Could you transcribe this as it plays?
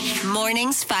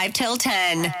Mornings 5 till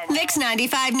 10. Mix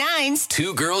 95.9's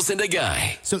Two Girls and a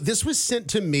Guy. So this was sent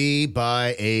to me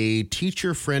by a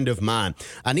teacher friend of mine.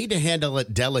 I need to handle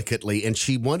it delicately, and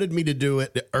she wanted me to do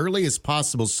it early as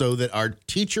possible so that our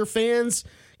teacher fans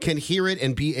can hear it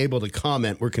and be able to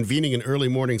comment. We're convening an early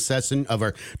morning session of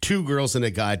our Two Girls and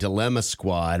a Guy Dilemma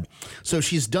Squad. So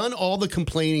she's done all the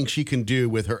complaining she can do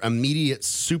with her immediate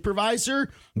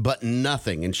supervisor, but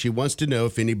nothing. And she wants to know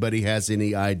if anybody has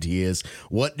any ideas.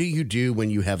 What do you do when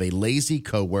you have a lazy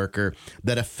coworker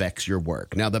that affects your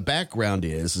work? Now, the background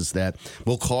is that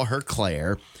we'll call her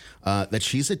Claire, that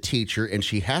she's a teacher and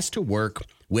she has to work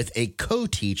with a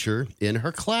co-teacher in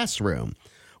her classroom.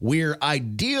 We're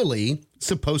ideally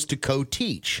supposed to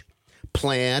co-teach,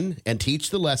 plan and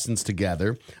teach the lessons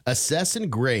together, assess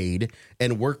and grade,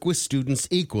 and work with students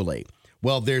equally.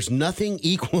 Well, there's nothing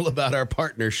equal about our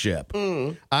partnership.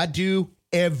 I do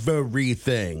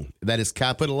everything that is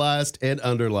capitalized and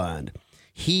underlined.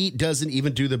 He doesn't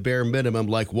even do the bare minimum,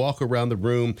 like walk around the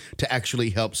room to actually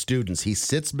help students. He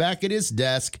sits back at his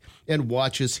desk and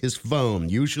watches his phone,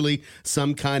 usually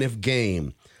some kind of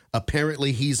game.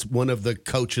 Apparently, he's one of the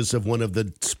coaches of one of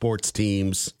the sports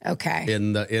teams. Okay.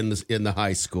 In the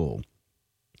high school.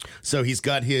 So he's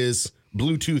got his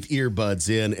Bluetooth earbuds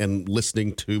in and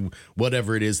listening to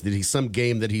whatever it is that he's some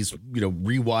game that he's,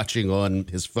 rewatching on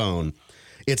his phone.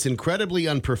 It's incredibly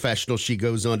unprofessional, she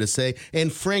goes on to say,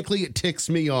 and frankly, it ticks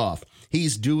me off.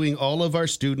 He's doing all of our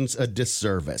students a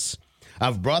disservice.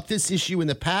 I've brought this issue in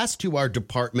the past to our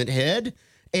department head,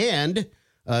 and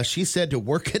she said to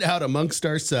work it out amongst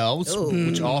ourselves,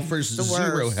 which offers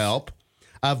zero help.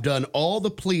 I've done all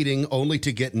the pleading only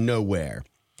to get nowhere.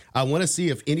 I want to see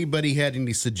if anybody had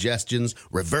any suggestions,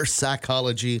 reverse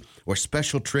psychology, or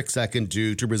special tricks I can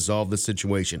do to resolve the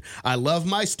situation. I love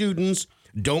my students,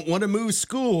 don't want to move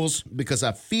schools because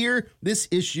I fear this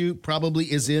issue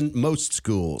probably is in most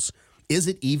schools. Is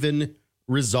it even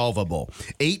resolvable?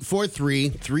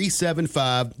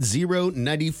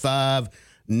 843-375-0959.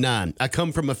 I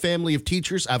come from a family of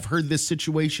teachers. I've heard this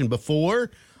situation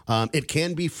before. It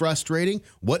can be frustrating.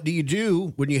 What do you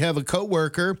do when you have a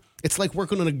coworker? It's like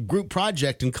working on a group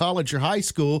project in college or high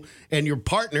school, and your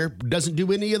partner doesn't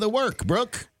do any of the work.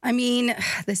 Brooke? I mean,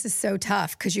 this is so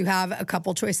tough because you have a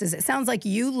couple choices. It sounds like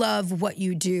you love what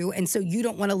you do, and so you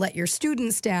don't want to let your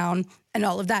students down and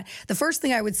all of that. The first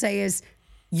thing I would say is,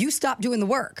 you stop doing the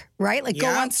work, right? Like go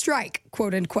on strike,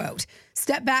 quote unquote.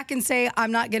 Step back and say,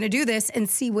 I'm not going to do this and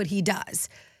see what he does.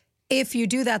 If you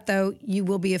do that, though, you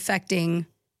will be affecting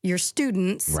your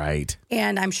students. Right.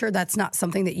 And I'm sure that's not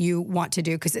something that you want to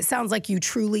do because it sounds like you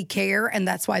truly care and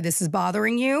that's why this is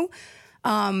bothering you.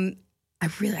 I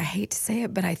hate to say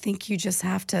it, but I think you just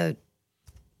have to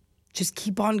just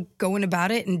keep on going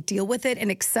about it and deal with it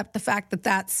and accept the fact that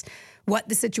that's what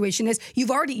the situation is. You've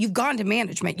gone to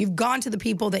management. You've gone to the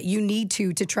people that you need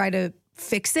to try to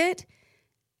fix it,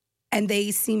 and they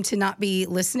seem to not be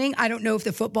listening. I don't know if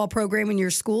the football program in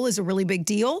your school is a really big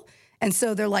deal, and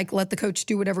so they're like, let the coach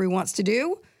do whatever he wants to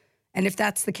do. And if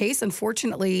that's the case,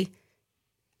 unfortunately,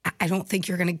 I don't think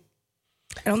you're going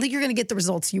to get the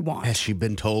results you want. Has she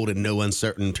been told in no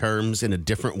uncertain terms in a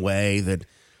different way that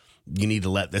you need to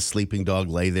let this sleeping dog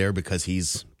lay there because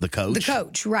he's the coach? The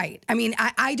coach, right. I mean,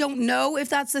 I don't know if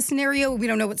that's the scenario. We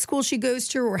don't know what school she goes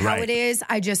to or how it is.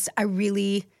 I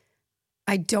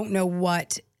don't know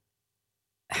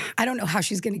I don't know how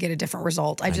she's going to get a different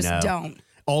result. I just don't.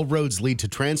 All roads lead to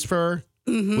transfer,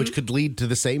 which could lead to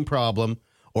the same problem,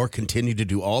 or continue to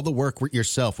do all the work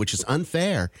yourself, which is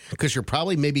unfair because you're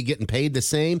probably maybe getting paid the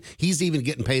same. He's even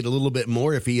getting paid a little bit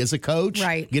more if he is a coach.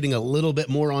 Right. Getting a little bit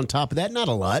more on top of that. Not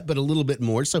a lot, but a little bit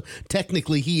more. So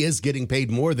technically he is getting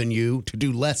paid more than you to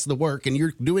do less of the work, and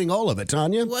you're doing all of it,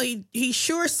 Tanya. Well, he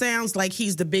sure sounds like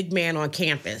he's the big man on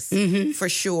campus, for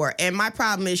sure. And my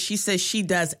problem is she says she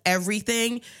does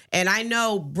everything. And I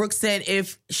know Brooke said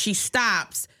if she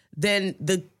stops, then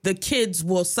the kids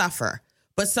will suffer.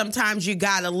 But sometimes you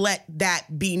got to let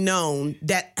that be known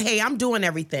that, hey, I'm doing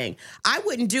everything. I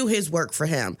wouldn't do his work for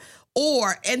him.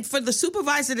 And for the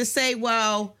supervisor to say,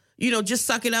 well, just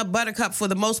suck it up, buttercup, for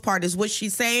the most part is what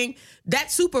she's saying. That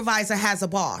supervisor has a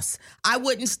boss. I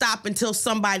wouldn't stop until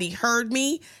somebody heard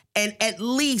me, and at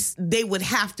least they would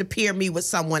have to pair me with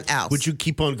someone else. Would you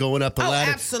keep on going up the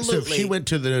ladder? Absolutely. So if she went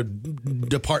to the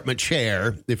department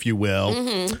chair, if you will,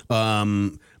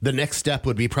 the next step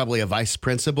would be probably a vice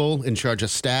principal in charge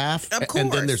of staff. Of And then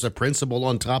course. there's a principal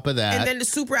on top of that. And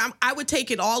then I would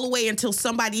take it all the way until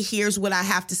somebody hears what I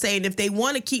have to say. And if they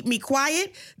want to keep me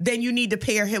quiet, then you need to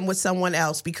pair him with someone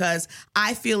else, because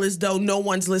I feel as though no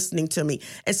one's listening to me,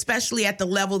 especially at the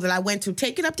level that I went to.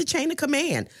 Take it up the chain of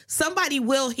command. Somebody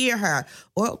will hear her.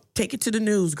 Or take it to the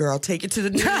news, girl. Take it to the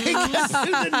news.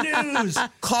 the news.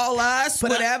 Call us,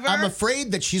 But whatever. I'm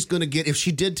afraid that she's going to get, if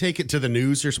she did take it to the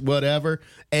news or whatever,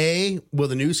 A, will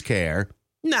the news care?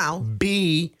 No.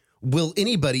 B, will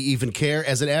anybody even care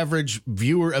as an average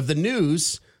viewer of the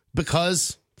news?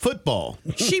 Because football.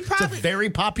 She It's probably a very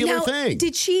popular Now, thing.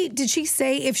 did she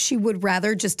say if she would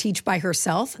rather just teach by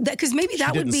herself? Because maybe that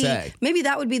would didn't be say. maybe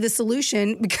that would be the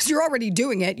solution, because you're already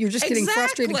doing it. You're just getting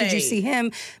frustrated because you Exactly. see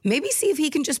him. Maybe see if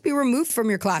he can just be removed from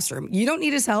your classroom. You don't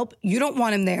need his help. You don't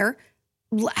want him there.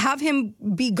 Have him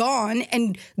be gone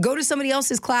and go to somebody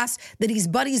else's class that he's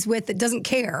buddies with that doesn't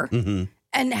care.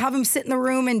 And have him sit in the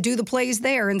room and do the plays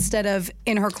there instead of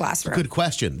in her classroom. Good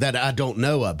question that I don't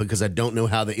know of, because I don't know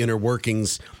how the inner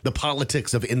workings, the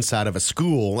politics of inside of a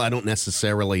school. I don't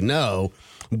necessarily know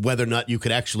whether or not you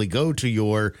could actually go to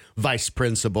your vice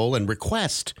principal and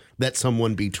request that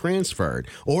someone be transferred.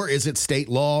 Or is it state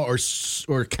law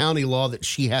or county law that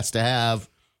she has to have,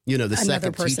 the Another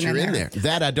second person teacher in in there. there?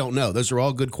 That I don't know. Those are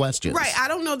all good questions. Right. I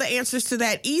don't know the answers to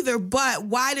that either, but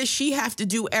why does she have to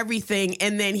do everything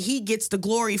and then he gets the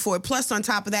glory for it? Plus, on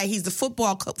top of that, he's the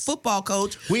football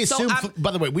coach. We So assume, I'm-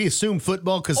 by the way, we assume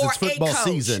football because Or it's a football coach,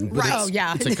 season. But right. it's- Oh,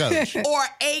 yeah. It's a coach. or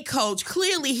a coach.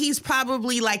 Clearly, he's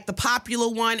probably like the popular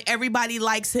one. Everybody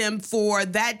likes him. For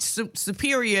that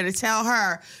superior to tell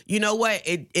her, you know what,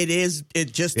 it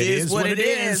just is what it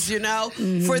is.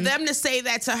 For them to say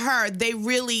that to her,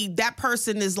 that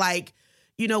person is like,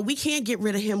 we can't get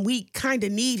rid of him. We kind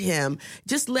of need him.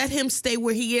 Just let him stay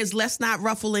where he is. Let's not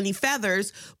ruffle any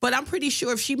feathers. But I'm pretty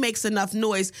sure if she makes enough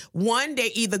noise, one, they're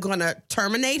either going to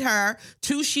terminate her.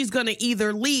 Two, she's going to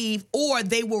either leave or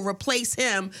they will replace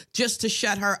him just to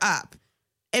shut her up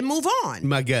and move on.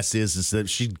 My guess is that if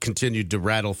she continued to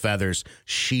rattle feathers,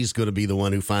 she's going to be the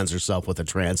one who finds herself with a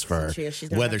transfer, She's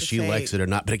gonna whether have to she say- likes it or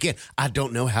not. But again, I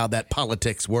don't know how that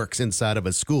politics works inside of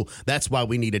a school. That's why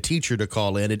we need a teacher to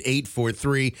call in at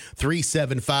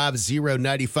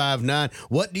 843-375-0959.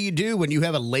 What do you do when you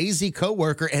have a lazy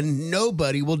coworker and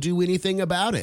nobody will do anything about it?